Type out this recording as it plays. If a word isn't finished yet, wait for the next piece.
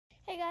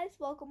guys,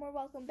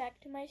 welcome back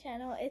to my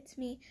channel. It's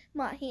me,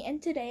 Mahi,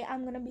 and today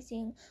I'm gonna be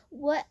seeing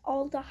what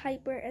all the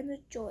hyper and the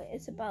joy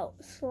is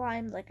about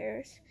slime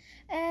lickers.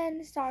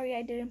 And sorry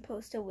I didn't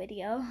post a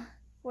video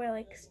for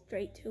like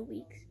straight 2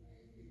 weeks.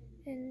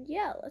 And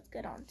yeah, let's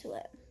get on to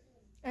it.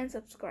 And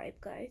subscribe,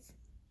 guys.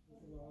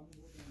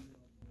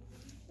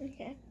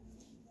 Okay.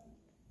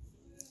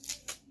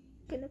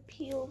 Gonna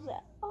peel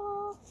that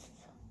off.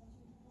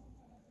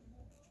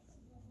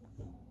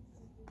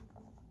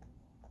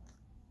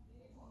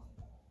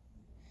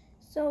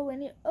 So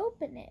when you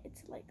open it,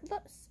 it's like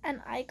this.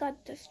 And I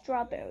got the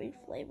strawberry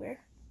flavor.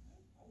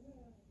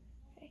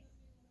 Okay.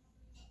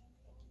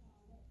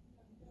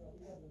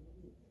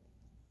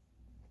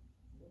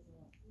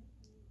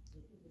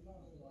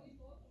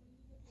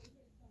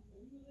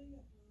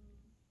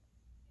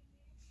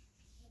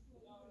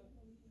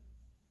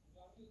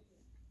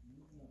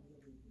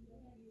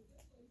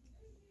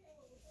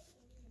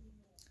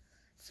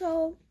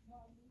 So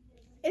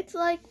it's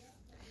like,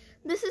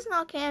 this is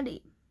not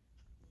candy.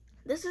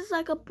 This is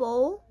like a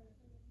bowl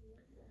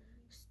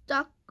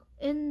stuck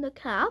in the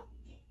cap,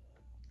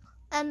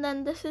 and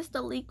then this is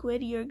the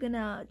liquid you're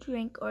gonna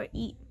drink or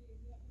eat.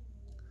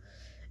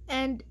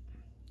 And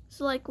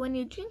so like when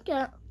you drink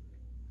it,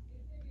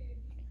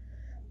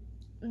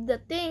 the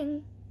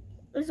thing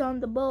is on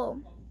the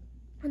bowl,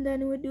 and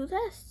then we do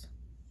this.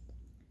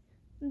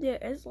 There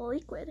is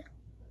liquid,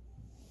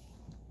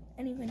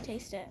 and you can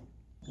taste it.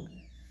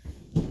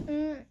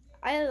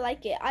 I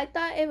like it. I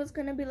thought it was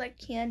gonna be like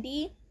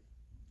candy,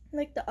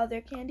 like the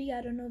other candy,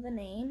 I don't know the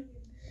name,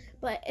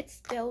 but it's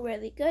still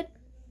really good.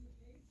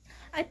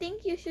 I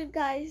think you should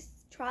guys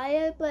try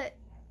it, but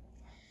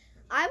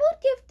I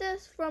would give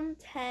this from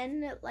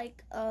 10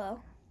 like a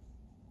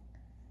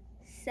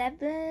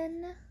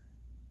 7.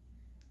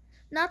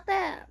 Not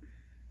that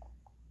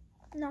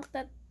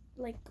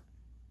like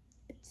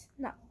it's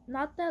not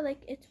that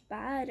like it's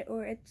bad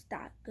or it's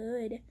that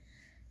good.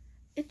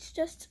 It's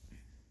just,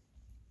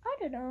 I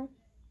don't know,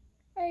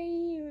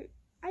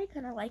 I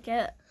kind of like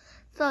it.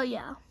 So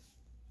yeah,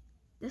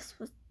 this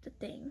was the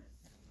thing.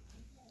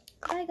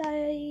 Bye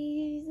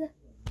guys.